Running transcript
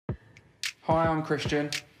Hi, I'm Christian.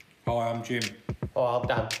 Hi, I'm Jim. Oh, I'm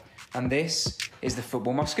Dan. And this is the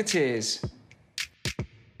Football Musketeers.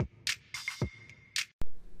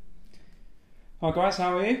 Hi guys,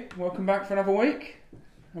 how are you? Welcome back for another week.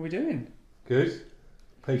 How are we doing? Good.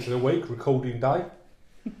 Peak of the week, recording day.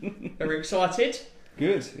 Very excited.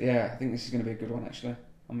 Good, yeah, I think this is going to be a good one actually.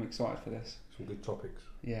 I'm excited for this. Some good topics.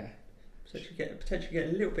 Yeah. Potentially get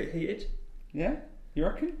a little bit heated. Yeah? You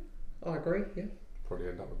reckon? I agree, yeah. Probably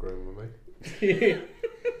end up agreeing with me.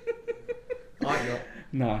 I'm not.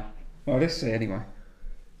 No. Well, let's see anyway.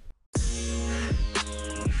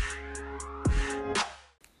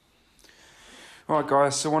 Right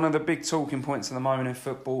guys, so one of the big talking points at the moment in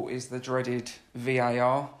football is the dreaded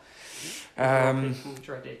VAR. Dreaded.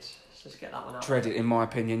 Let's just get that one out. Dreaded in my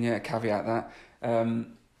opinion, yeah, caveat that.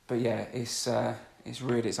 But yeah, it's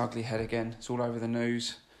reared its ugly head again. It's all over the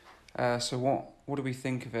news. So what do we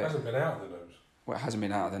think of it? It hasn't been out of the news. Well, it hasn't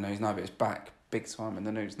been out of the news, no, but it's back big time in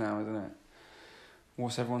the news now, isn't it?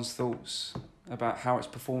 What's everyone's thoughts about how it's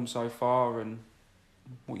performed so far and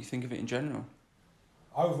what you think of it in general?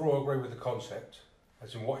 Overall, I agree with the concept,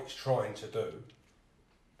 as in what it's trying to do.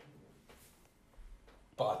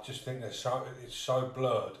 But I just think it's so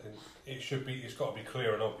blurred, and it's got to be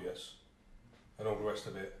clear and obvious, and all the rest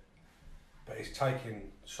of it. But it's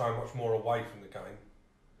taking so much more away from the game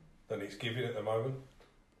than it's giving at the moment.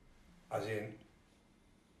 As in,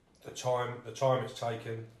 the time it's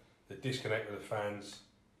taken, the disconnect with the fans.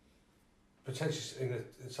 Potentially,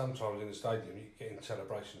 sometimes in the stadium, you're getting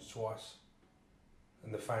celebrations twice,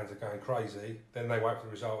 and the fans are going crazy. Then they wait for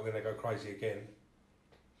the result, and then they go crazy again.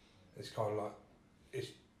 It's kind of like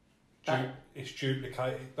it's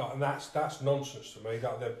duplicated, and that's nonsense to me.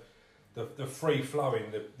 Like the free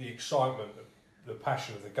flowing, the excitement, the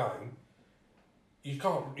passion of the game. You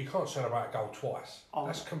can't celebrate a goal twice.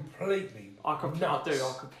 That's completely nuts.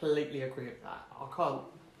 I completely agree with that. I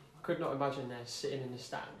could not imagine there sitting in the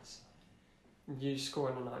stands, you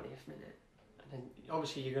scoring on the 90th minute, and then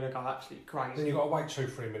obviously you're going to go absolutely crazy. Then you've got to wait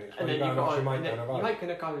 2-3 minutes. And then your mate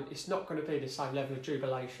going to go. It's not going to be the same level of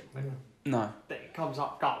jubilation. No. That it comes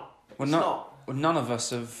up goal. Well, none of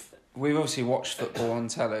us have. We've obviously watched football on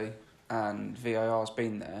telly, and VAR's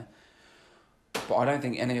been there. But I don't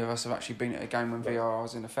think any of us have actually been at a game when VAR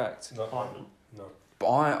is in effect. No. But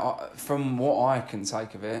I, from what I can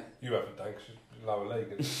take of it... You haven't done, because it's lower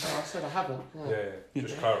league. I said I haven't. Yeah.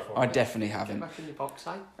 Just clarify. I definitely haven't. Get back in your box,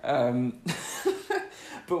 eh?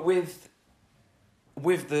 But with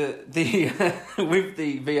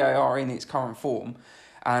the VAR in its current form,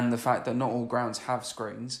 and the fact that not all grounds have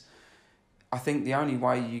screens, I think the only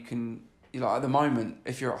way you can... at the moment,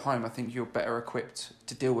 if you're at home, I think you're better equipped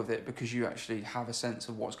to deal with it because you actually have a sense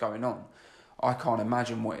of what's going on. I can't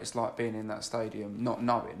imagine what it's like being in that stadium, not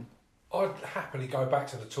knowing. I'd happily go back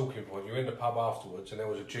to the talking point. You're in the pub afterwards and there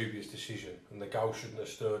was a dubious decision and the goal shouldn't have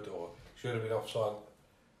stood or should have been offside.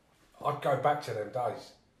 I'd go back to them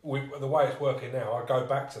days. The way it's working now, I'd go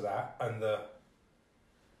back to that and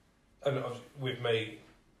with me,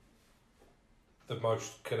 the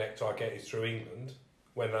most connect I get is through England.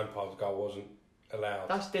 When Lampard's goal wasn't allowed.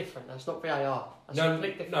 That's different. That's not VAR. That's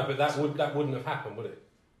completely different. No, but that wouldn't have happened, would it?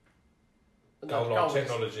 Goal line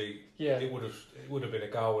technology. Yeah. It would have been a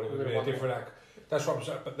goal, and it would have been a different act. That's what I'm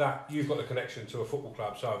saying. But that you've got the connection to a football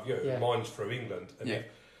club, so have you. Yeah. Mine's through England, and if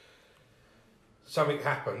something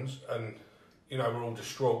happens, and we're all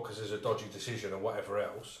distraught because there's a dodgy decision or whatever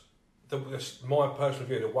else. My personal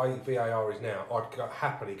view, the way VAR is now, I'd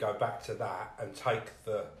happily go back to that and take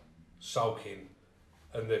the sulking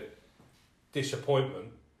and the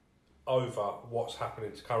disappointment over what's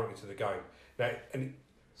happening currently to the game. Now, and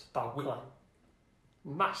it's a bold claim.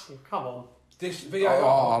 Massive, come on. This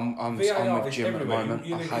VAR, I'm with Jim everywhere. At the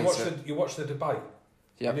moment. You watch the debate.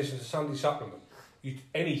 Yep. You listen to Sunday Supplement.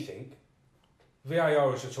 Anything.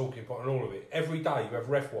 VAR is a talking point on all of it. Every day you have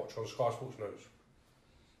Ref Watch on Sky Sports News.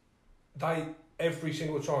 Every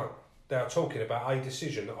single time, they are talking about a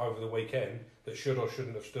decision over the weekend that should or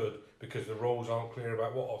shouldn't have stood because the rules aren't clear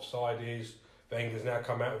about what offside is. Wenger's now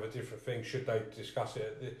come out with a different thing. Should they discuss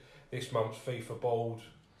it at this month's FIFA board?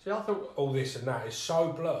 See, I thought all this and that is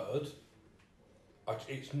so blurred.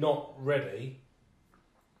 It's not ready.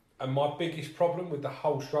 And my biggest problem with the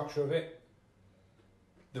whole structure of it,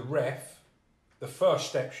 the first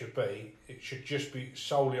step should be, it should just be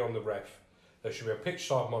solely on the ref. There should be a pitch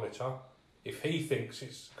side monitor. If he thinks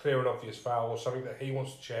it's clear and obvious foul or something that he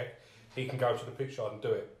wants to check, he can go to the pitch side and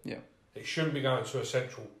do it. Yeah. It shouldn't be going to a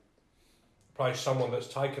central place, someone that's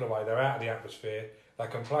taken away, they're out of the atmosphere, they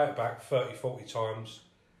can play it back 30, 40 times,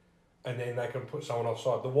 and then they can put someone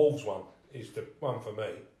offside. The Wolves one is the one for me.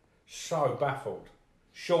 So baffled.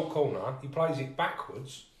 short corner, he plays it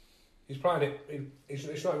backwards. He's playing it.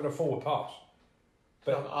 It's not even a forward pass.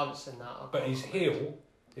 But I haven't seen that. But his heel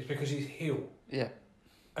is because he's heel. Yeah.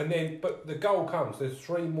 And then, but the goal comes. There's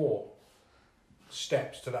 3 more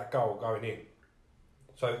steps to that goal going in.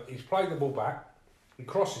 So he's played the ball back. He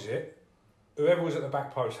crosses it. Whoever was at the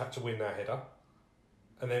back post had to win their header,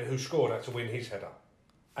 and then who scored had to win his header,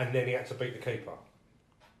 and then he had to beat the keeper.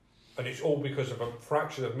 And it's all because of a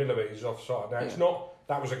fraction of millimetres offside. Now it's not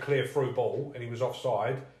that was a clear through ball and he was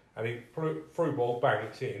offside, and he through ball, bang,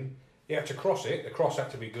 it's in. He had to cross it. The cross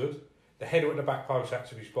had to be good. The header at the back post had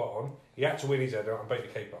to be spot on. He had to win his header and beat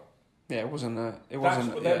the keeper. Yeah, it wasn't.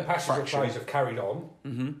 Then passes of plays have carried on.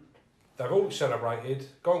 Mm-hmm. They've all celebrated,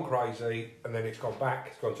 gone crazy, and then it's gone back.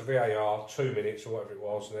 It's gone to VAR, 2 minutes or whatever it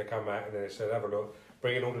was, and they come back and then they said, "Have a look,"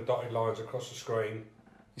 bringing all the dotted lines across the screen.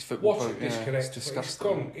 It's football. What's it disconnect? It's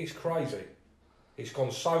disgusting. It's crazy. It's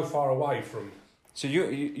gone so far away from. So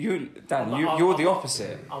Dan, you're the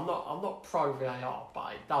opposite. I'm not pro VAR,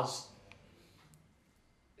 but it does.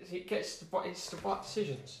 It's the right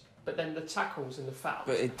decisions, but then the tackles and the fouls.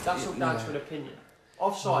 That's all down to an opinion.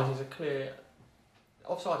 Offside is clear.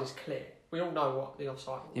 Offside is clear. We all know what the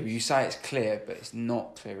offside was. Yeah, but you say it's clear, but it's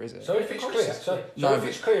not clear, is it? So if it's clear, if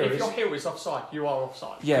it's clear, if your heel is offside, you are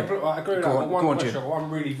offside. Yeah, I agree with that. One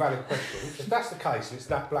really valid question. If that's the case, and it's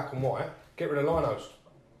that black and white, get rid of linos.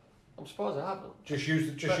 I'm surprised they haven't. Just use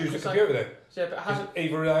the computer then. Yeah, but it hasn't.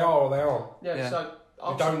 Either they are or they aren't. Yeah. So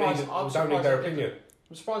we don't need their opinion.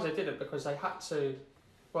 I'm surprised they didn't, because they had to.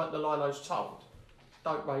 Weren't the linos told?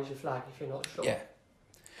 Don't raise your flag if you're not sure. Yeah.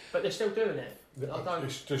 But they're still doing it.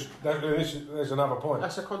 It's just there's another point.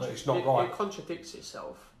 That's a contradiction. It's not right. It contradicts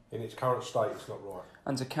itself. In its current state, it's not right.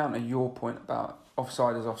 And to counter your point about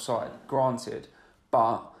offside is offside, granted,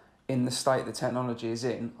 but in the state the technology is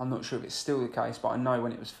in, I'm not sure if it's still the case, but I know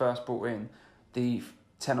when it was first brought in, the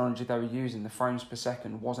technology they were using, the frames per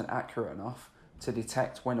second, wasn't accurate enough to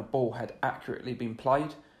detect when a ball had accurately been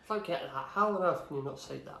played. If I get that, how on earth can you not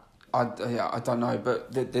see that? I don't know,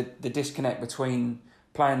 but the disconnect between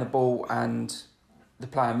playing the ball and the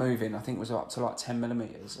player moving, I think, was up to like 10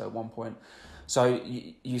 millimetres at one point. So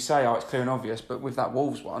you say, it's clear and obvious, but with that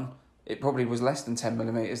Wolves one, it probably was less than 10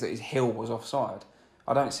 millimetres that his heel was offside.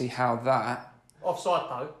 I don't see how that... Offside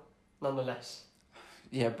though, nonetheless.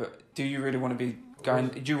 Yeah, but do you really want to be going...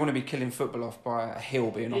 Do you want to be killing football off by a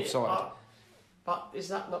heel being offside? But is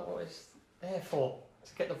that not what it's there for?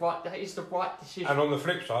 To get the right... That is the right decision. And on the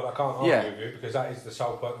flip side, I can't argue with you, because that is the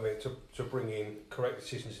sole point of it, to bring in correct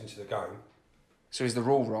decisions into the game. So is the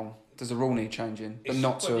rule wrong? Does the rule need changing? But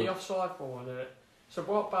not to... the offside rule, so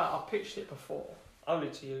what about... I pitched it before, only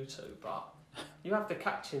to you two, but you have the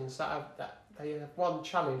captains that they have one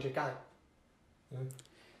challenge a game. Yeah.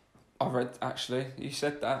 I read, actually, you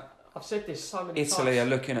said that. I've said this so many times. Italy are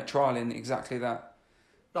looking at trialling exactly that.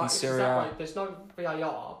 Like, in Syria. There's no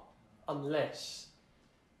VAR unless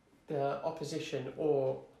the opposition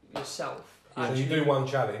or yourself. Yeah. So you do one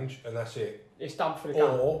challenge and that's it. It's done for the game.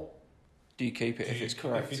 Or do you keep it if it's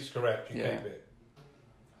correct? If it's correct, you keep it.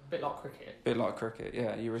 A bit like cricket. Bit like cricket,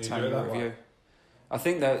 yeah. You retain the review. Way? I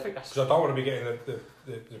think that... Because I don't want to be getting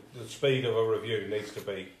the speed of a review needs to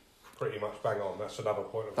be pretty much bang on. That's another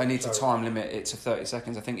point. They need to time limit it to 30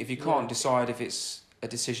 seconds. I think if you can't decide if a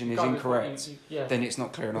decision is incorrect, then it's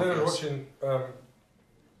not clear enough. I was watching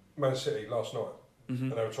Man City last night,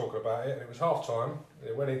 and they were talking about it, and it was half time.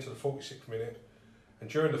 It went into the 46th minute, and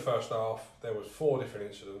during the first half there was 4 different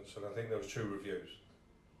incidents, and I think there was 2 reviews.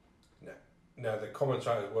 Now the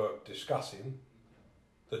commentators were discussing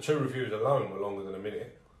the 2 reviews alone were longer than a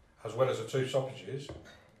minute, as well as the 2 stoppages.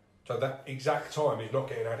 So that exact time is not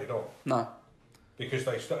getting added on. No, because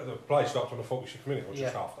the play stopped on the 46th minute, or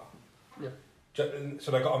just after. Yeah.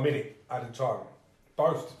 So they got a minute added time.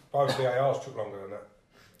 Both VARs took longer than that.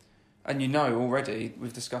 And you know already,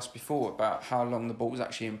 we've discussed before about how long the ball's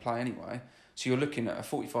actually in play anyway. So you're looking at a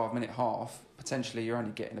 45-minute half. Potentially, you're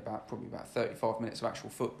only getting probably about 35 minutes of actual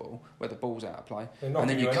football where the ball's out of play, and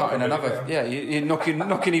then you're cutting another. Yeah, you're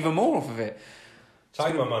knocking even more off of it.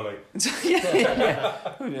 Take my money.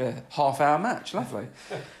 yeah. Half-hour match, lovely.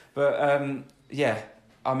 But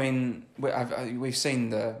I mean, we've seen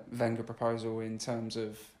the Wenger proposal in terms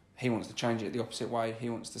of he wants to change it the opposite way. He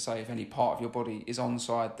wants to say if any part of your body is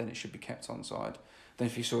onside, then it should be kept onside. Then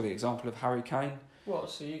if you saw the example of Harry Kane,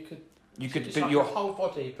 what? So you could but like your whole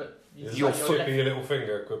body, but your foot, your little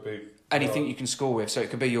finger could be anything you can score with. So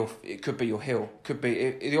it could be your heel, could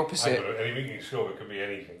be the opposite. Anything you can score with could be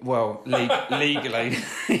anything. Well, legally.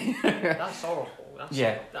 That's horrible.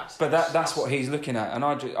 That's what he's looking at, and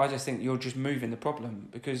I just think you're just moving the problem,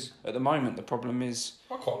 because at the moment the problem is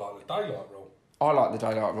I quite like the daylight rule. I like the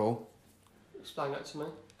daylight rule. Explain that to me.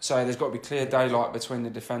 So there's got to be clear daylight between the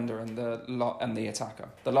defender and the attacker.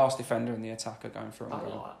 The last defender and the attacker going through.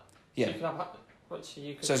 Yeah. So you can have,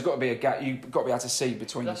 so there's got to be a gap. You've got to be able to see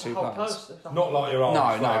between the two players. Not like your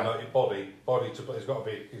arms, no. Like your body to. It's got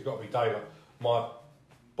to be daylight. My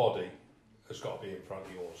body has got to be in front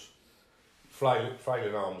of yours.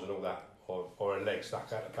 Flailing arms and all that, or a leg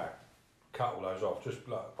stuck out the back. Cut all those off. Just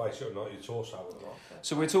like basically not your torso.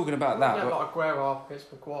 So we're talking about that. Yeah, like Aguero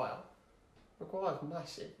against Maguire. Maguire's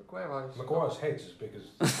massive. Maguire's head's as big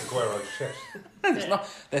as Aguero's chest.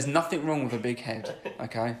 There's nothing wrong with a big head,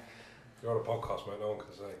 okay? You're on a podcast, mate, no one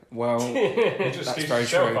can say. Well, that's very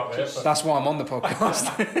true. That's why I'm on the podcast.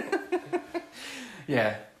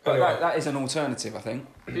 Yeah, but anyway. that is an alternative, I think.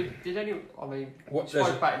 Did anyone, I mean, we spoke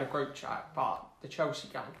about it in a group chat, but the Chelsea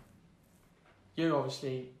game, you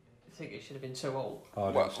obviously think it should have been 2-2.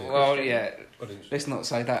 Well, yeah, let's not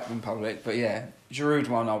say that in public, but yeah, Giroud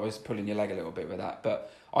one, I was pulling your leg a little bit with that,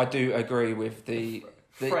 but I do agree with the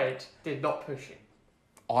Fred did not push him.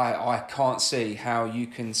 I can't see how you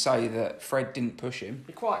can say that Fred didn't push him.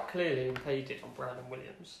 He quite clearly impeded on Brandon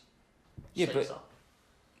Williams.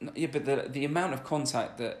 But the amount of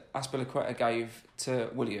contact that Azpilicueta gave to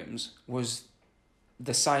Williams was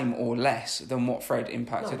the same or less than what Fred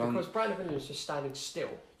impacted on. Because Brandon Williams was standing still.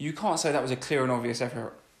 You can't say that was a clear and obvious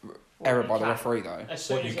error by the referee, though.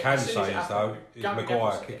 What you can say is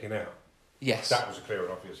Maguire kicking out. Yes, that was a clear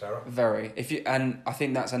and obvious error. Very. And I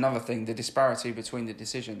think that's another thing: the disparity between the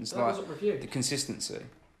decisions, that wasn't reviewed. The consistency.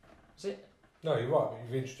 Is it? No, you're right.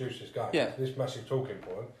 You've introduced this guy. Yeah. This massive talking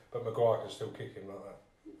point, but Maguire can still kick him like that.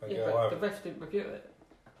 But the ref didn't review it.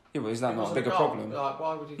 Yeah, but is that not a bigger problem? Like,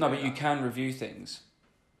 why would you no, but you can review things.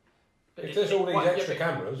 If there's all these extra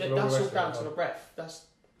cameras, that's all down to the ref. But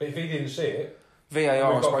if he didn't see it,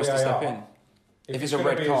 VAR is supposed to step in. If it's a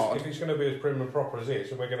red card, if it's going to be as prim and proper as this,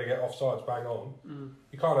 and we're going to get offsides bang on,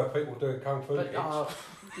 you can't have people doing kung fu kicks.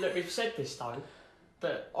 Look, we've said this though,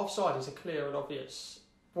 but offside is a clear and obvious.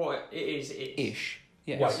 What it is, it is. Ish.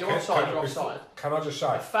 Yeah. Wait, you're offside. Can I just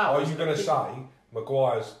say? Are you going to say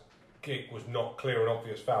Maguire's kick was not clear and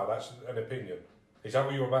obvious foul? That's an opinion. Is that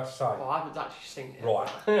what you were about to say? Well, I haven't actually seen it. Right.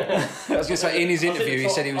 I was going to say, in his interview, he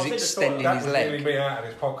said he was extending his leg. That was nearly me out of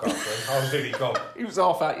this podcast, then. I was nearly gone. He was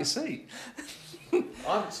half out your seat. I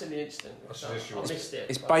haven't seen the incident. I missed it.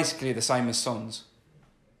 It's basically the same as Son's.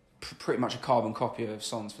 Pretty much a carbon copy of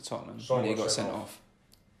Son's for Tottenham when he got sent off.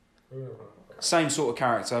 Same sort of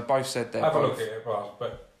character. Both said that. Have a look at it,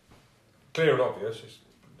 but clear and obvious.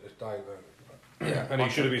 It's Dave. Yeah, and he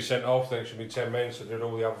should have been sent off. Then it should be 10 men. So did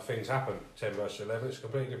all the other things happen? 10 versus 11. It's a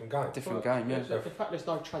completely different game. Different game, yeah. The fact there's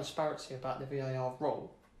no transparency about the VAR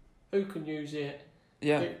rule. Who can use it?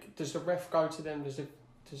 Yeah. Does the ref go to them? Does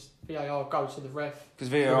VAR go to the ref? Because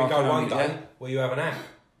VAR go one day where you have an app,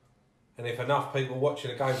 and if enough people watching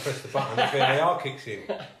the game press the button, the VAR kicks in.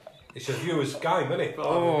 It's a viewer's game, isn't it?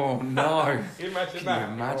 Oh no! Can you imagine that? Can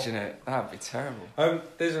you imagine it? That'd be terrible.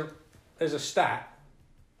 There's a stat.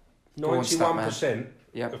 91%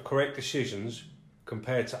 of correct decisions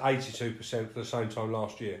compared to 82% for the same time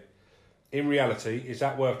last year. In reality, is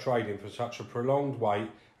that worth trading for such a prolonged wait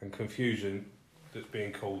and confusion that's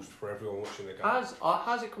being caused for everyone watching the game?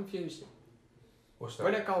 How's it confusing? What's that?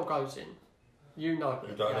 When a goal goes in, you know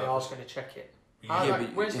that VAR's going to check it.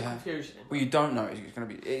 Where's the confusion? Well, you don't know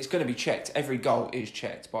it's going to be checked. Every goal is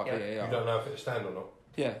checked by VAR. You don't know if it's a stand or not.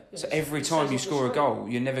 Yeah. So every time you score a goal,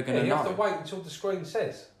 you're never going to know. You have to wait until the screen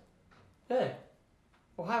says. Yeah.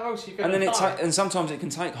 Well, how else are you going to know? And sometimes it can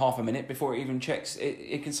take half a minute before it even checks.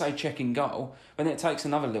 It can say checking goal, but then it takes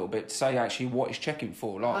another little bit to say actually what it's checking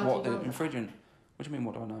for, like what the infringement. What do you mean?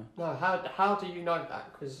 What do I know? No, how do you know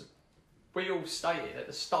that? Because we all stated at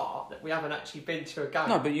the start that we haven't actually been to a game.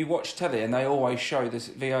 No, but you watch telly and they always show this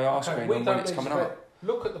VAR screen when it's coming up.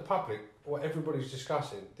 Look at the public. What everybody's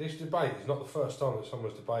discussing. This debate is not the first time that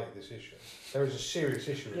someone's debated this issue. There is a serious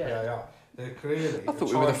issue with VAR. Clearly, I thought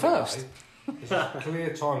we were the first. There's a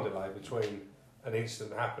clear time delay between an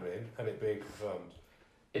incident happening and it being confirmed.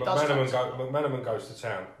 McManaman goes to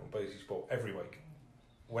town on BT Sport every week.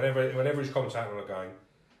 Whenever he's commentating on a game,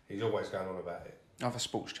 he's always going on about it. Other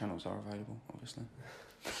sports channels are available, obviously.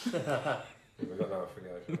 We've got no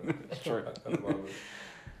affiliation. It's true. At the moment.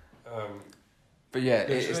 But yeah,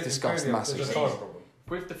 it's discussed massively. There's a time problem.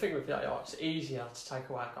 With the thing with VAR, it's easier to take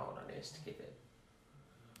away a goal than it is to give it.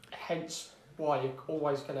 Hence why you're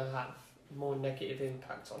always going to have more negative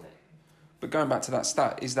impact on it. But going back to that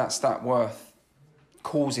stat, is that stat worth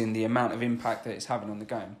causing the amount of impact that it's having on the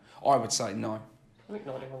game? I would say no. I think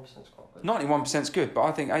 91% is quite good. 91% is good, but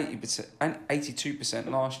I think 80% and 82%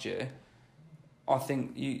 last year I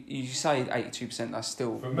think you say 82%. That's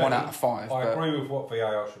still For me, 1 out of 5. I agree with what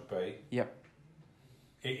VAR should be. Yep.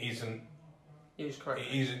 It isn't used correctly.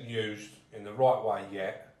 It isn't used in the right way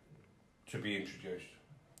yet to be introduced.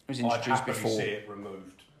 It was introduced I'd before. happily see it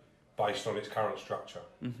removed based on its current structure.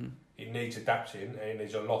 Mm-hmm. It needs adapting and it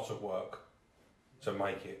needs a lot of work to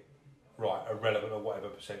make it right, irrelevant of whatever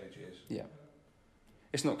percentage it is. Yeah.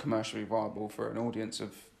 It's not commercially viable for an audience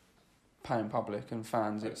of paying public and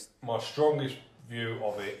fans. It's my strongest view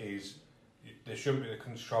of it is there shouldn't be the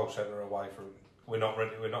control centre away from. We're not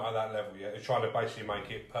ready. We're not at that level yet. It's trying to basically make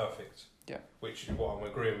it perfect. Yeah. Which is what I'm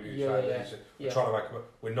agreeing with you Yeah, saying. We're trying to make it.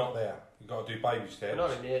 We're not there. You've got to do baby steps. We're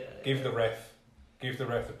not in the, give the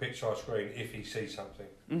ref the pitch side screen if he sees something.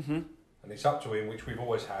 Mm-hmm. And it's up to him, which we've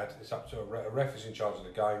always had. It's up to a ref is in charge of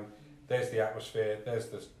the game. There's the atmosphere. There's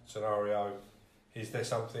the scenario. Is there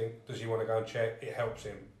something? Does he want to go and check? It helps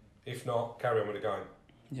him. If not, carry on with the game.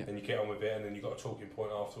 Yeah. And you get on with it, and then you've got a talking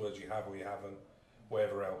point afterwards. You have or you haven't,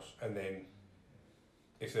 whatever else. And then,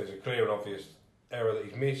 if there's a clear and obvious error that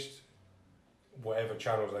he's missed, whatever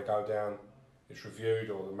channels they go down, it's reviewed,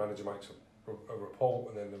 or the manager makes a report,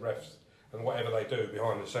 and then the refs and whatever they do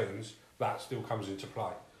behind the scenes, that still comes into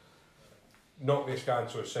play. Not this going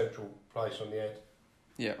to a central place on the head.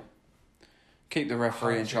 Yeah. Keep the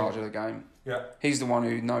referee in charge of the game. Yeah. He's the one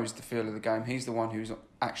who knows the feel of the game. He's the one who's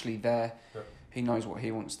actually there. Yeah. He knows what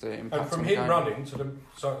he wants to impact. And from on the him game. running to the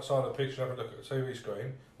side of the pitch and having a look at the TV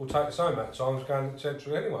screen, will take the same amount of time as going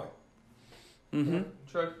central anyway. Mm-hmm. Yeah,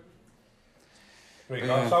 true. There you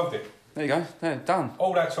go, solved it. There you go. Yeah, done.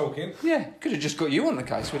 All that talking. Yeah, could have just got you on the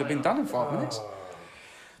case. Would have been done in 5 minutes.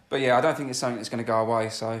 But yeah, I don't think it's something that's going to go away.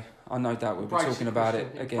 So I no doubt we'll be talking about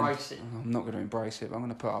it again. I'm not going to embrace it, but I'm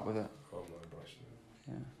going to put up with it. I'm not embracing it.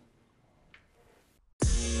 Yeah.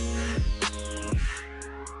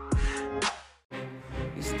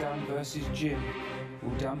 It's Dan versus Jim.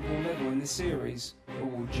 Will Dan pull level in the series, or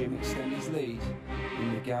will Jim extend his lead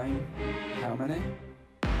in the game? How many?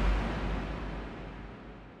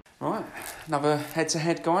 Right, another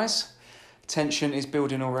head-to-head, guys. Tension is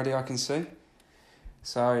building already, I can see.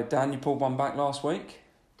 So, Dan, you pulled one back last week.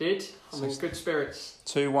 Did. I'm in good spirits.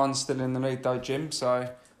 2-1 still in the lead though, Jim. So,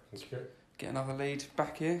 Thank you. get another lead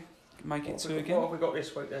back here. Make it 2 again. What have we got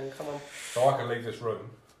this week then? Come on. So I can leave this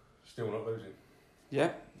room, still not losing.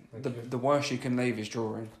 Yeah. The worst you can leave is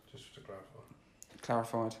drawing. Just to clarify.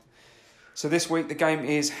 Clarified. So this week the game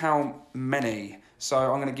is how many. So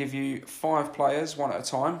I'm going to give you 5 players, one at a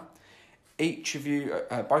time. Each of you,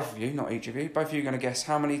 both of you, not each of you, both of you are going to guess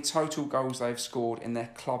how many total goals they've scored in their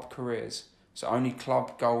club careers. So only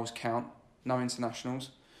club goals count, no internationals.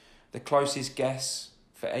 The closest guess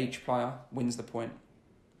for each player wins the point.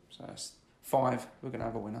 So that's 5. We're going to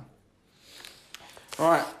have a winner.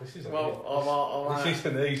 Right. This isn't this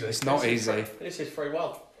isn't easy. It's not easy. This is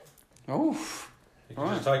 3-1. Oof. You can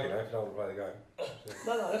just take it now if you don't want to play the game.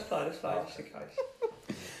 No, let's play, just in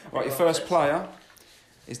case. Right, your first player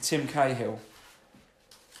is Tim Cahill.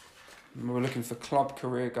 And we're looking for club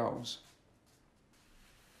career goals.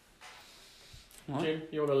 Right. Jim,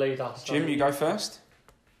 you want to lead us? Jim, you go first.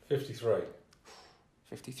 53.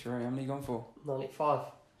 53. How many you gone for? 95.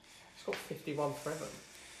 He's got 51 for Everton.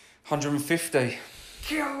 150.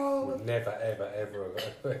 Would never, ever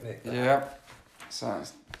have it. Yeah. So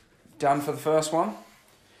it's done for the first one.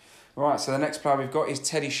 Right, so the next player we've got is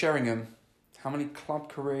Teddy Sheringham. How many club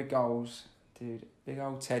career goals did big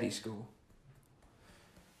old Teddy score?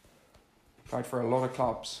 Played for a lot of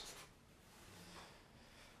clubs.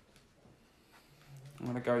 I'm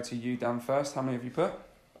going to go to you, Dan, first. How many have you put?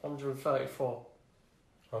 134.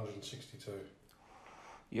 162.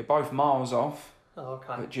 You're both miles off, Oh,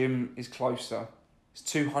 okay. but Jim is closer. It's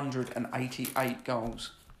 288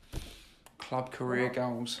 goals. Club career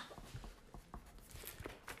goals.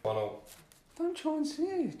 1-0. Don't try and see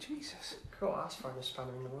it, Jesus. Cool, that's throwing a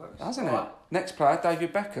spanner in the works. Hasn't All it? Next player,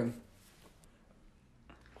 David Beckham.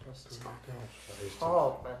 That's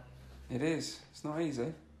hard, man. It is. It's not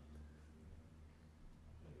easy.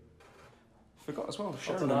 Forgot as well. I don't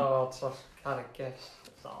Sheringham. know, I'd kind of guess.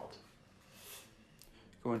 It's hard.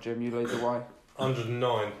 Go on, Jim. You lead the way.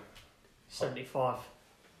 109. 75.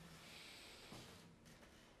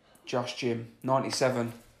 Just Jim.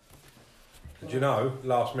 97. Did you know,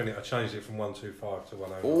 last minute I changed it from 125 to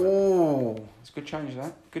 109. Oh, it's a good change,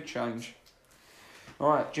 that. Good change.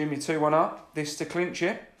 All right, Jim, you're 2-1 up. This to clinch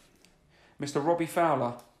it. Mr. Robbie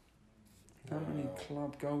Fowler. How many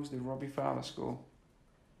club goals did Robbie Fowler score?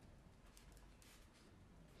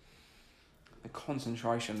 The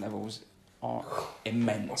concentration levels are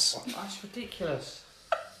immense. That's ridiculous.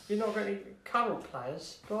 You're not got any current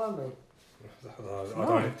players, blimey.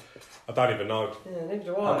 I don't even know. Yeah, neither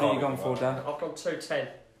do How I. many are you gone for, Dan? I've gone 210.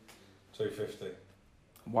 250.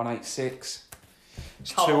 186.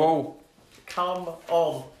 It's Come 2-2. Come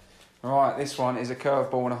on. Right, this one is a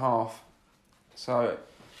curveball and a half. So,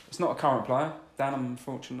 it's not a current player, Dan,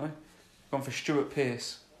 unfortunately. Gone for Stuart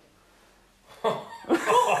Pearce.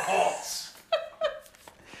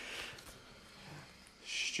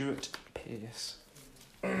 Stuart Pearce.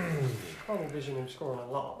 Can't envision him scoring a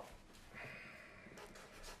lot.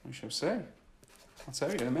 We shall see. I'll tell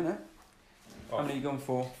you in a minute. How many are you gone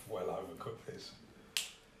for? Well overcooked this.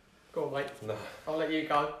 Go on, mate. No. I'll let you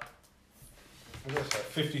go. What's that?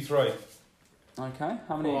 53. Okay,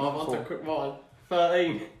 how many Oh, are I you want gone to cook mine.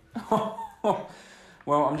 13. for?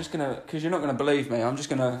 Well, I'm just going to, because you're not going to believe me, I'm just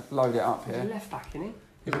going to load it up He's here. a left back, isn't he?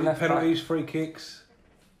 He's a left back. Penalties, free kicks.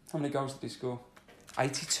 How many goals did he score?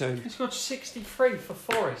 82. He scored 63 for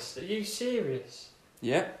Forest. Are you serious?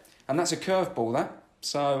 Yeah, and that's a curveball, that.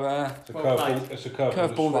 So, It's a Well curveball. It's a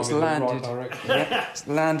curveball that's swung in the landed. right direction. yeah, it's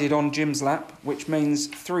landed on Jim's lap, which means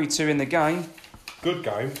 3-2 in the game. Good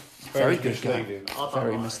game. Very good misleading. I don't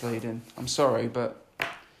Very like misleading. I'm sorry, but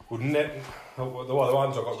Would the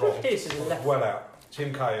ones I got Stuart wrong. Pearce is a left. Well out.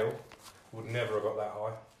 Tim Cahill would never have got that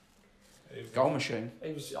high. goal machine.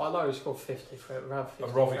 He was. I know he scored 50 for around 50.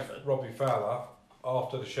 And Robbie Fowler,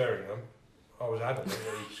 after the Sheringham, I was adamant that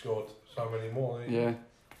he scored so many more. Yeah.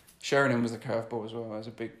 Sheringham was the curveball as well. That was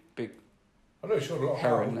a big I know he scored a lot of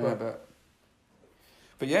heron goals, there,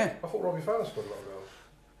 but yeah. I thought Robbie Fowler scored a lot of goals.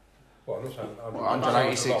 Well, I'm not saying...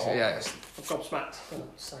 186, yeah. I've gobsmacked. I don't know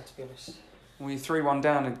what to say, to be honest. Well, you're 3-1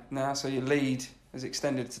 down now, so your lead has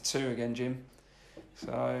extended to 2 again, Jim. So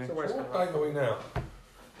So where's What going date are we now?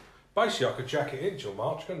 Basically, I could jack it in till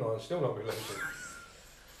March, couldn't I? And still not be losing.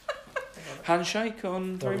 handshake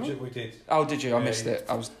on No, 3-1? we did. Oh, did you? I Yeah, missed yeah. it.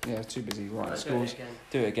 I was too busy writing Let's do scores. it again.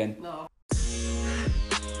 Do it again. No.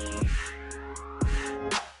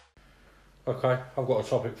 Okay, I've got a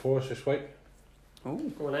topic for us this week.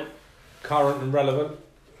 Ooh. Go on then. Current and relevant.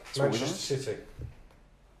 what we Manchester City.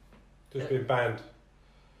 Just Yeah. been banned,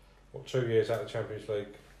 2 years out of the Champions League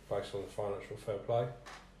based on the financial fair play.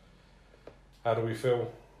 How do we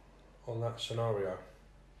feel on that scenario?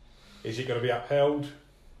 Is it going to be upheld?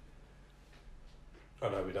 I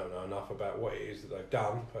know we don't know enough about what it is that they've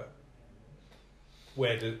done, but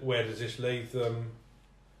where does this leave them?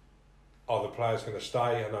 Are the players going to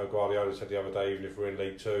stay? I know Guardiola said the other day, even if we're in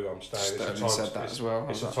League Two, I'm staying. Sterling said that as well.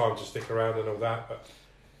 It's a time to stick around and all that, but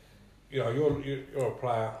you know, you're a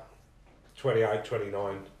player, 28,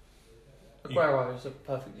 29. Aguero is a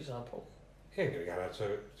perfect example. He ain't going to go out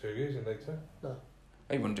 2 years in League Two. No.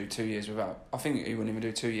 He wouldn't do 2 years without. I think he wouldn't even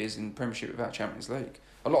do 2 years in Premiership without Champions League.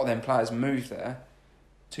 A lot of them players moved there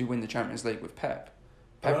to win the Champions League with Pep.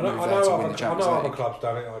 Pep moved there to win the Champions I know League. other clubs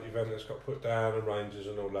done it, like Juventus got put down and Rangers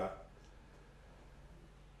and all that.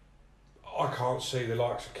 I can't see the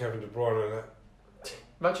likes of Kevin De Bruyne and that.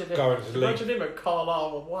 Imagine him at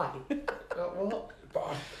Carlisle away. What?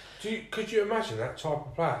 But could you imagine that type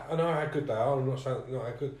of player? I know how good they are. I'm not saying not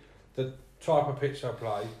how good. The type of pitch they'll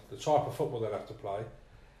play, the type of football they'll have to play,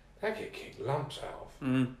 they get kicked lumps out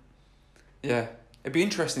of. Yeah, it'd be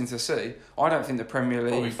interesting to see. I don't think the Premier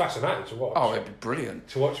League. It'd be fascinating to watch. Oh, it'd be brilliant.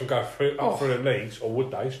 To watch them go through the leagues, or would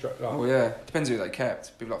they? Straight up. Oh yeah, depends who they kept.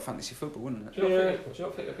 It'd be like fantasy football, wouldn't it? Do you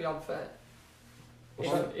not think it'd be unfair?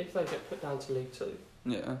 If they get put down to League Two,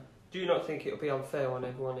 Yeah. do you not think it'll be unfair on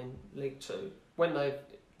everyone in League Two when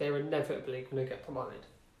they're inevitably going to get promoted?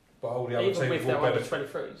 But all the other Even with teams their will under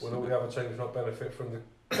benefit. 23s. Will all the other teams not benefit from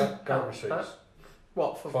the game receipts?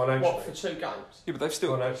 What for Financially. 2 games? Yeah, but they've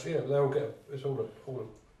still. Financially, yeah, they'll get. It's all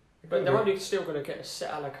a. But they're only still going to get a set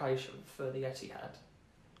allocation for the Etihad,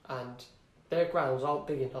 and their grounds aren't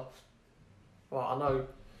big enough. Well, I know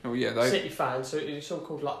Oh yeah, they. City fans, so it's all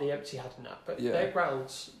called like the Etihad and that, but Yeah. their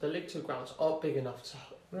grounds, the League Two grounds, aren't big enough to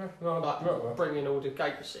bring in all the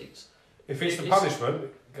gate receipts. If it's the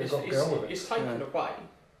punishment, they've got to get on with it. It's taken away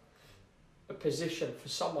a position for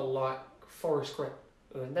someone like Forest Green,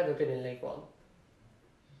 who have never been in League One,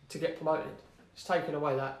 to get promoted. It's taken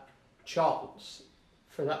away that chance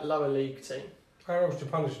for that lower league team. How else do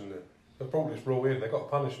you punish them then? They've brought this rule in, they've got to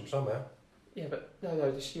punish them somehow. Yeah, but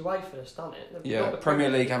no, this UEFA has done it. Yeah, Not the Premier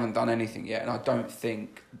League haven't done anything yet, and I don't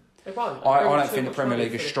think. They won't. I They're don't too think the much Premier money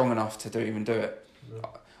League is for strong enough to even do it. No.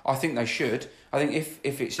 I think they should. I think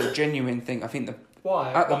if it's a genuine thing, I think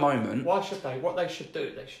Why? at the moment. Why should they? What they should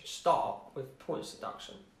do, they should start with points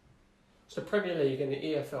deduction. So the Premier League and the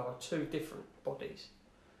EFL are two different bodies.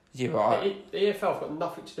 Yeah, but The EFL have got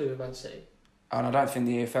nothing to do with Man City. and I don't think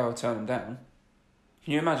the EFL will turn them down.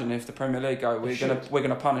 Can you imagine if the Premier League go, we're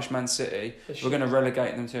gonna punish Man City, we're going to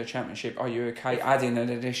relegate them to a Championship. Are you okay adding an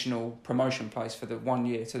additional promotion place for the 1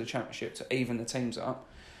 year to the Championship to even the teams up?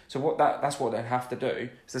 So that's what they'd have to do.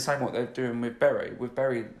 It's the same what they're doing with Bury. With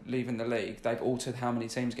Bury leaving the league, they've altered how many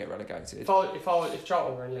teams get relegated. If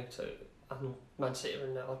Charlton were in League Two and Man City were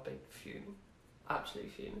in there, I'd be fuming,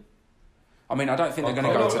 absolutely fuming. I mean, I don't think they're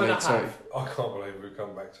going to go to League Two. I can't believe we've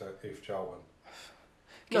come back to if Charlton.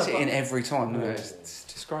 Gets it in every time. No, it's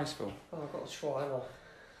disgraceful. Oh, I've got to try, haven't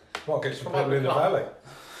I? Might get some people in the valley.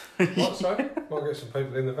 What, sorry? Might get some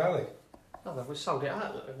people in the valley. Oh, we sold it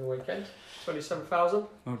out in the weekend. 27,000.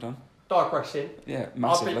 Well done. Digressing. Yeah,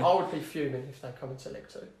 massively. I would be fuming if they come into League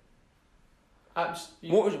Two.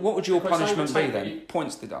 What would your punishment be then?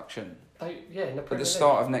 Points deduction? In the Premier League. At the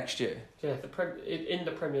start of next year? Yeah, in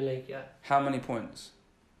the Premier League, yeah. How many points?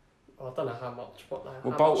 I don't know how much.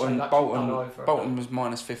 Well, Bolton was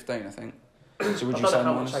minus 15, I think. So would you say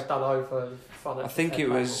how much they've done over? I think it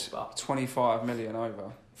was 25 million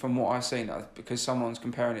over, from what I've seen. Because someone's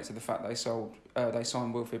comparing it to the fact they signed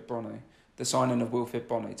Wilfried Bonney. The signing of Wilfried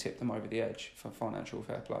Bonney tipped them over the edge for financial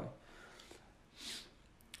fair play.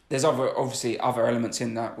 There's obviously other elements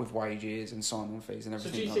in that with wages and sign-on fees and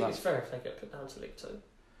everything like that. So do you think it's fair if they get put down to League Two?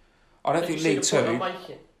 I don't think League Two.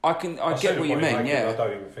 I get what you mean. Yeah. I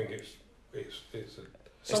don't even think it's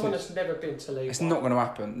someone that's never been to League. It's not going to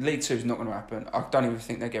happen. League Two is not going to happen. I don't even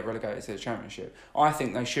think they get relegated to the Championship. I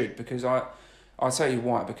think they should, because I'll tell you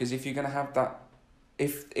why. Because if you're going to have that,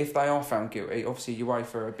 if they are found guilty, obviously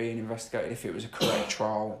UEFA are being investigated if it was a correct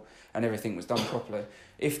trial and everything was done properly.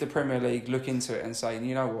 If the Premier League look into it and say,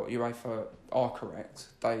 you know what, UEFA are correct,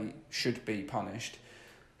 they should be punished.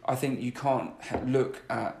 I think you can't look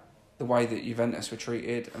at the way that Juventus were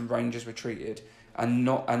treated and Rangers were treated and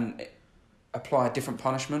apply a different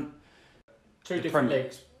punishment. Two different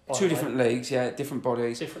leagues, yeah, different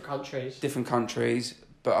bodies, different countries.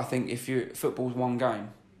 But I think football's one game,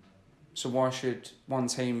 so why should one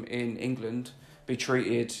team in England be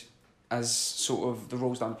treated as sort of the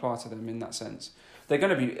rules don't apply to them in that sense? They're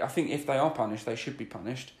going to be. I think if they are punished, they should be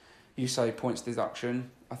punished. You say points deduction.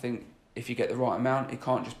 I think if you get the right amount, it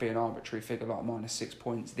can't just be an arbitrary figure like -6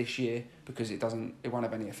 points this year, because it won't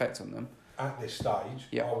have any effect on them. At this stage,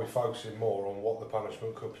 are we focusing more on what the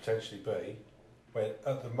punishment could potentially be, when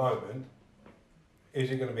at the moment,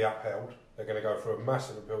 is it going to be upheld? They're going to go through a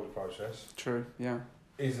massive appeals process. True, yeah.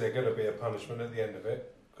 Is there going to be a punishment at the end of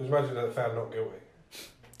it? Because imagine they're found not guilty.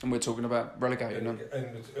 And we're talking about relegating them.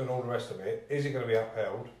 And all the rest of it. Is it going to be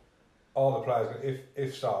upheld? Are the players,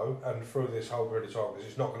 if so, and through this whole period of time, because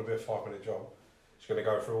it's not going to be a 5-minute job, it's going to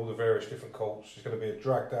go through all the various different courts, it's going to be a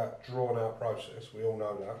dragged out, drawn out process, we all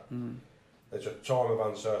know that. Mm. There's a time of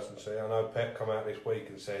uncertainty. I know Pep come out this week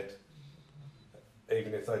and said,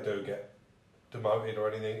 even if they do get demoted or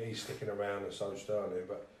anything, he's sticking around, and so Sterling.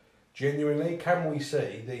 But genuinely, can we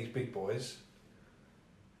see these big boys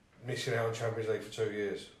missing out on Champions League for 2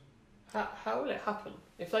 years? How will it happen?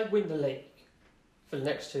 If they win the league for the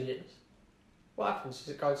next 2 years, what happens?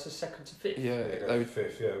 Does it go to 2nd to 5th? Yeah, they would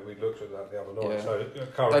 5th. Yeah, we looked at that the other night. Yeah.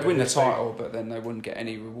 So they'd win the title, but then they wouldn't get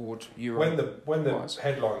any reward. When the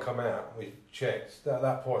headline come out, we checked. At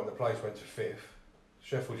that point, the place went to 5th.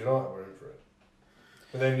 Sheffield United were in for it.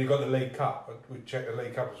 But then you got the League Cup. We checked the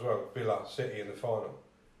League Cup as well. Villa City in the final.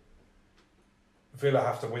 Villa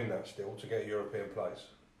have to win that still to get a European place.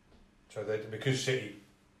 So because City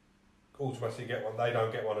automatically get one, they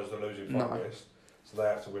don't get one as the losing finalist. So they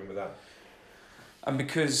have to win with that. And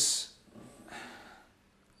because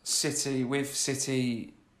City,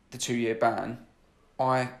 the 2-year ban,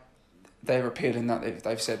 they're appealing that.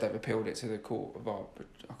 They've said they've appealed it to the court of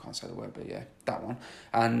I can't say the word, but yeah, that one.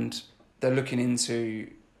 And they're looking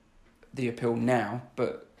into the appeal now,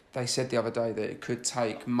 but they said the other day that it could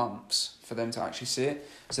take months for them to actually see it.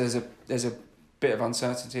 So there's a bit of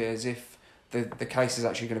uncertainty as if the case is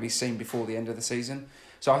actually going to be seen before the end of the season.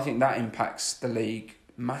 So I think that impacts the league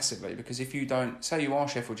massively, because if you don't, say you are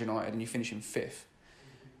Sheffield United and you finish in 5th,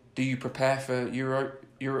 do you prepare for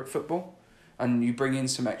Europe football and you bring in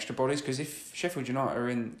some extra bodies? Because if Sheffield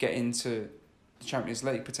United get into the Champions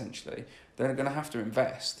League potentially, they're going to have to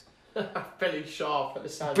invest. Billy Sharp at the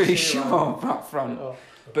San Siro. Billy Sharp up front. Oh,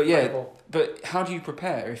 but yeah, but how do you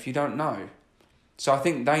prepare if you don't know? So I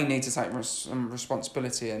think they need to take some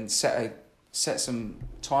responsibility and set some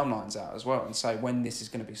timelines out as well, and say when this is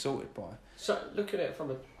going to be sorted by. So looking at it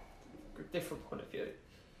from a different point of view,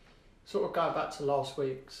 sort of going back to last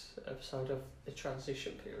week's episode of the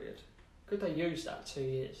transition period, could they use that 2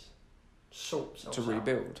 years to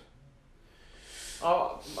rebuild?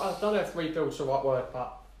 I don't know if rebuild's the right word,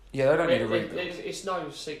 but Yeah, they don't need a rebuild. It's no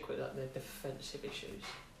secret that their defensive issues.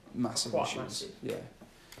 Massive Quite issues. massive. Yeah.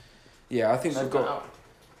 Yeah, I think they've got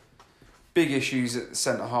big issues at the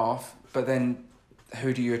centre half, but then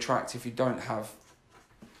who do you attract if you don't have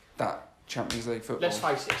that Champions League football? Let's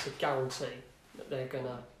face it, it's a guarantee that they're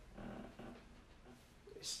gonna.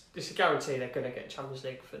 It's a guarantee they're gonna get Champions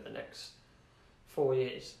League for the next 4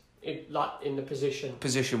 years. In the position.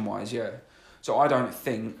 Position-wise, yeah. So I don't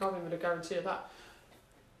think. Can't even a guarantee of that.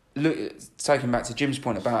 Look, taking back to Jim's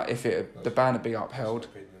point about if the ban would be upheld.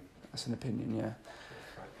 That's an opinion, yeah.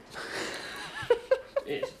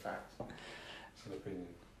 It's a fact. It's an opinion.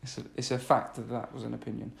 It's a fact that was an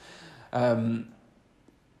opinion.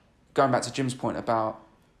 Going back to Jim's point about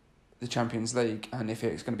the Champions League and if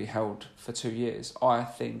it's going to be held for 2 years, I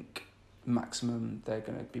think maximum they're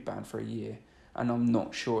going to be banned for a year, and I'm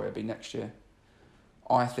not sure it'll be next year.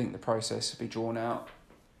 I think the process will be drawn out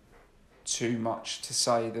too much to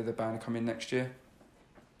say that the ban will come in next year.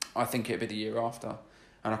 I think it'll be the year after,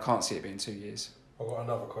 and I can't see it being 2 years. I've got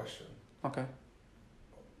another question. Okay.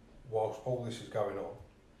 Whilst all this is going on,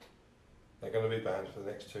 they're going to be banned for the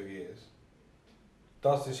next 2 years.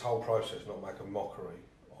 Does this whole process not make a mockery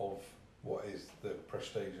of what is the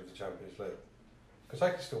prestige of the Champions League? Because they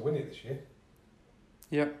can still win it this year.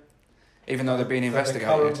 Yep. Even though they're being investigated.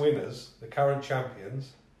 The current winners, the current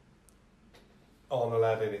champions, aren't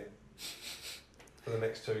allowed in it for the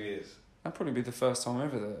next 2 years. That'd probably be the first time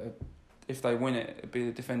ever that if they win it, it'd be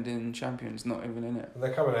the defending champions not even in it. And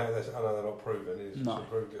they're coming out and I know they're not proven, it's no.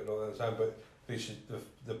 Proved it and all that same, but this is,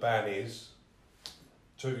 the ban is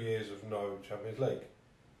 2 years of no Champions League.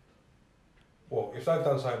 Well, if they've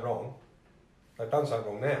done something wrong, they've done something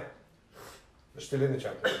wrong now. They're still in the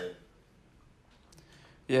Champions League.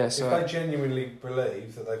 Yeah, so if they genuinely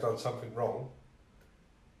believe that they've done something wrong,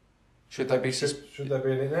 should they be should they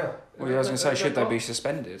be in it now? Well, yeah, I was going to say, should they be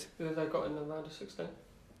suspended? Who have they got in the round of 16?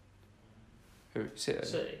 Who? City?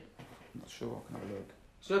 City. I'm not sure, I can have a look.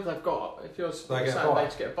 So if they've got, if you're saying they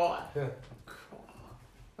just get a bye. Yeah.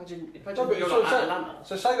 Imagine No, you're like Atlanta.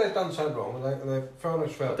 So say they've done something wrong and they've thrown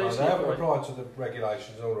us fair play, they haven't applied to the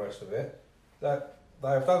regulations and all the rest of it, that they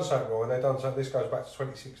have done something wrong and they've done something, this goes back to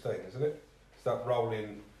 2016, isn't it? It's that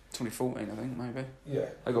rolling... 2014, I think, maybe. Yeah.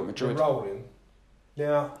 They got Madrid. They're rolling.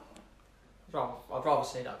 Now... I'd rather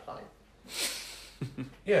see that play.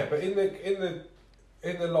 Yeah, but in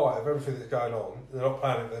the light of everything that's going on, they're not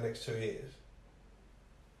playing it for the next 2 years.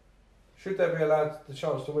 Should they be allowed the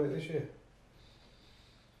chance to win it this year?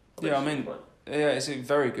 Yeah, I mean, yeah, it's a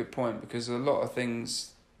very good point because a lot of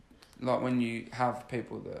things, like when you have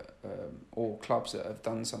people that, or clubs that have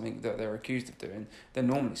done something that they're accused of doing, they're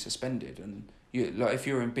normally suspended, and if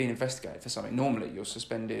you're being investigated for something, normally you're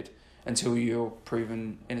suspended until you're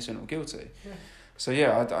proven innocent or guilty. Yeah. So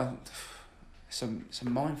yeah, it's a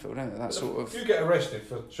minefield, isn't it? That sort of. If you get arrested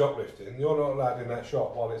for shoplifting, you're not allowed in that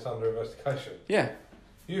shop while it's under investigation. Yeah.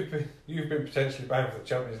 You've been potentially banned for the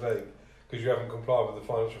Champions League because you haven't complied with the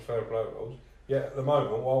financial fair play rules. Yet at the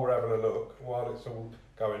moment, while we're having a look, while it's all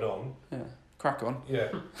going on, yeah, crack on. Yeah,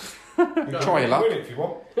 you try your luck. Win it if you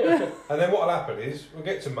want. And then what'll happen is we'll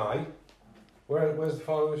get to May. Where's the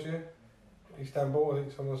final this year? Istanbul, I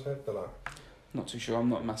think someone said. Don't know. Not too sure. I'm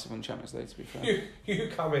not massive on Champions League, to be fair. You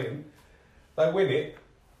come in, they win it,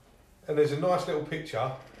 and there's a nice little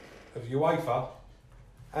picture of UEFA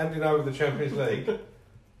handing over the Champions League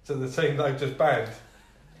to the team they've just banned.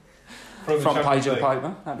 From the front page of League. the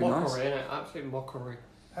paper. That'd be mockery, nice. Innit? Absolute mockery.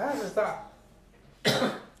 How does that?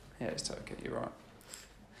 Yeah, it's Turkey. You're right.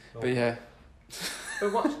 But yeah.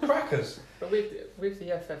 But what's crackers? But with the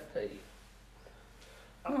FFP,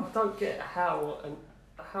 I don't get how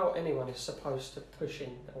anyone is supposed to push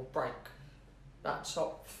in or break that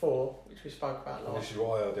top four, which we spoke about last. This is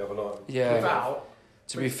what I heard the other night. Yeah.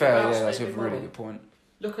 To be fair, yeah, that's a really good point.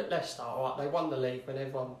 Look at Leicester. Right, they won the league when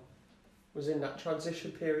everyone was in that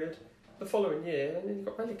transition period. The following year, and then you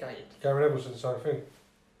got relegated. Gary Neville said the same thing.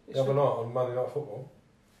 The other night on Monday Night Football,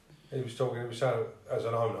 he was saying as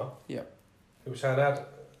an owner. Yeah. He was saying that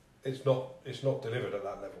it's not delivered at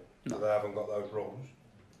that level. No. They haven't got those rules.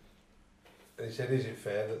 And he said, is it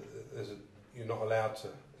fair that you're not allowed to,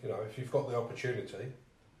 if you've got the opportunity,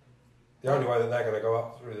 the only way that they're going to go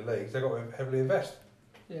up through the leagues, they've got to heavily invest.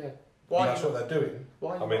 Yeah. Why? That's what they're doing.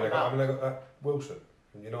 Why? They got that Wilson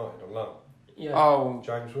from United on loan. Yeah. Oh,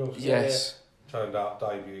 James Wilson. Yes. Turned up,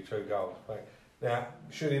 debut, 2 goals. Now,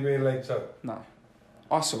 should he be in League Two? No.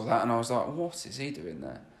 I saw that and I was like, what is he doing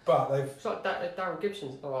there? But they've... It's like Darren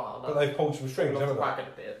Gibson's... But they've pulled some strings, haven't they? A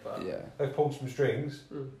bit, but yeah. They've pulled some strings,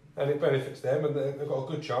 and it benefits them, and they've got a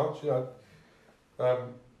good chance, They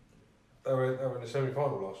were in the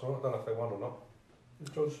semi-final last night. I don't know if they won or not.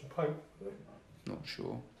 Johnson Paint. Not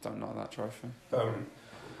sure. Don't like that trophy. Don't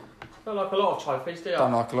like a lot of trophies, do you?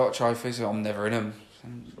 Don't like a lot of trophies. I'm never in them.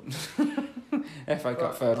 FA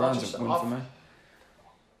Cup third round's a win for me.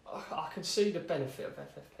 I can see the benefit of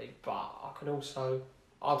FFP, but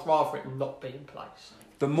I'd rather it not be in place.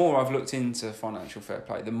 The more I've looked into financial fair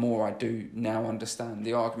play, the more I do now understand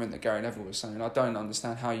the argument that Gary Neville was saying. I don't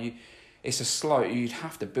understand how you'd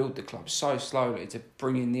have to build the club so slowly to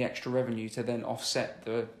bring in the extra revenue to then offset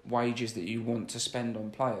the wages that you want to spend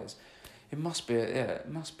on players. It must be a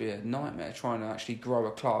nightmare trying to actually grow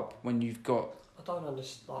a club when you've got I don't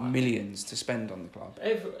understand. Millions to spend on the club.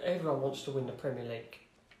 Everyone wants to win the Premier League.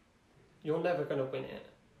 You're never going to win it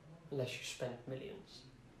unless you spend millions.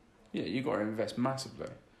 Yeah, you've got to invest massively.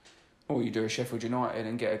 Or you do a Sheffield United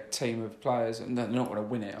and get a team of players, and they're not going to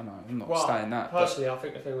win it. I know, I'm not saying that. Personally, I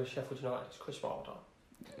think the thing with Sheffield United is Chris Wilder.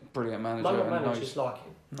 Brilliant manager. No one managers like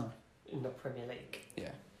him. No. In the Premier League. Yeah.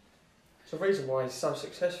 It's the reason why he's so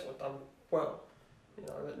successful and done well. You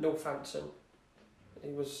know, at Northampton,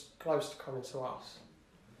 he was close to coming to us.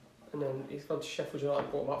 And then he's gone to Sheffield United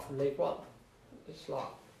and brought him up from League One. It's like...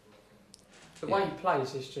 The way he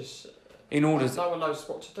plays is just... No one knows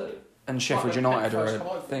what to do. And Sheffield United are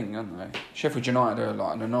a thing, aren't they? Sheffield United are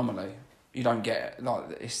like an anomaly. You don't get it.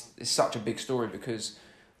 Like, it's such a big story because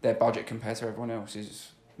their budget compared to everyone else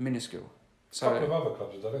is minuscule. So, a couple of other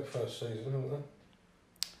clubs have done it first season, haven't they?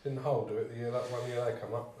 Didn't Hull do it that 1 year they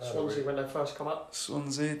come up? Swansea when they first come up.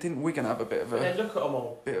 Swansea, didn't Wigan have a bit of a... And then look at them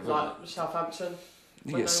all. Like Southampton.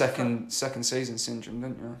 You get second season syndrome,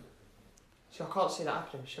 don't you? So I can't see that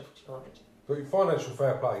happening with Sheffield United. But financial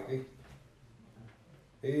fair play,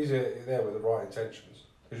 it is there with the right intentions.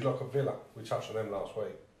 Because you look at Villa, we touched on them last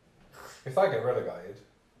week. If they get relegated,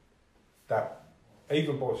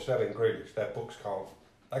 even by selling Grealish, their books can't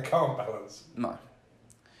balance. No.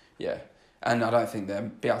 Yeah. And I don't think they'll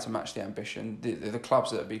be able to match the ambition. The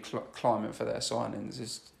clubs that will be climbing for their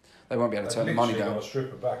signings, they won't be able to turn the money down. They've got to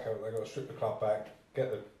strip it back, haven't they? They've got to strip the club back,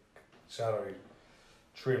 get the salary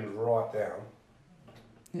trimmed right down.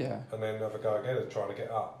 Yeah. And then have a go again at trying to get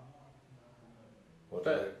up.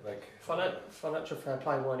 Financial fair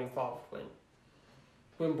play weren't involved when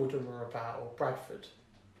Wimbledon were about, or Bradford.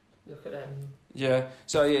 Look at them. Yeah.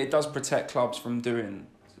 So it does protect clubs from doing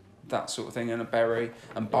that sort of thing, and a Bury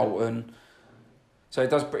and Bolton. So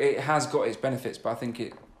it has got its benefits, but I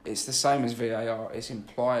think it's the same as VAR. It's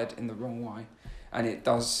implied in the wrong way, and it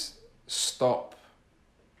does stop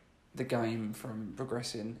the game from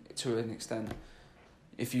progressing to an extent.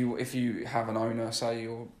 If you have an owner, say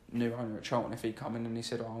your new owner at Charlton, if he come in and he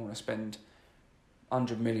said, I want to spend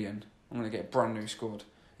 100 million, I'm going to get a brand new squad,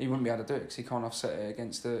 he wouldn't be able to do it because he can't offset it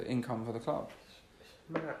against the income for the club.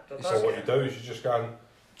 So what you do is you just go and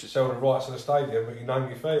sell the rights to the stadium, but you name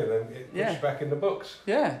your fee, and then it puts you back in the books.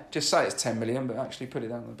 Yeah, just say it's 10 million, but actually put it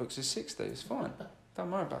down in the books as 60. It's fine.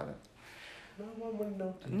 Don't worry about it. No one will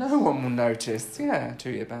notice. No one will notice. Yeah,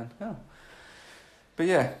 2-year ban. Oh. But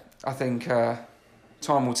yeah, I think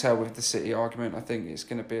time will tell with the City argument. I think it's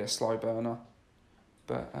going to be a slow burner.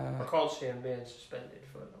 But I can't see him being suspended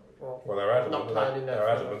for it. Well, they're adamant. They're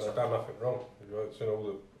adamant. They've done nothing wrong. You've seen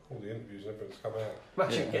all the interviews and everything's come out.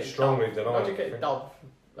 Imagine getting strongly denied. Imagine getting dubbed.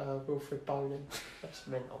 Wilfred Bonin. That's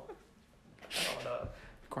mental. Oh, no.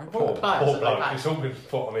 Great poor bloke. It's all been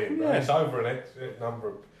put on him. Yeah. It's over an number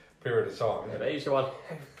of period of time. Yeah, but he's the one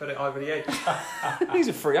who put it over the edge. He's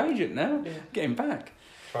a free agent now. Yeah. Get him back.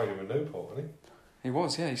 Training with Newport, isn't he? He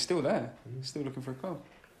was, yeah. He's still there. He's still looking for a club.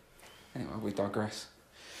 Anyway, we digress.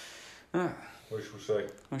 We shall see.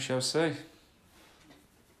 We shall see.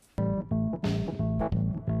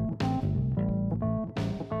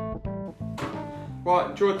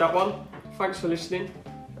 Right, enjoyed that one. Thanks for listening.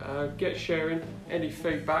 Get sharing. Any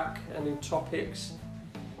feedback, any topics,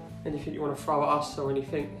 anything you want to throw at us or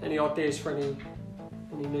anything, any ideas for any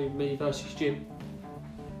new me versus Jim,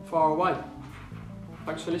 fire away.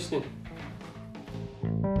 Thanks for listening.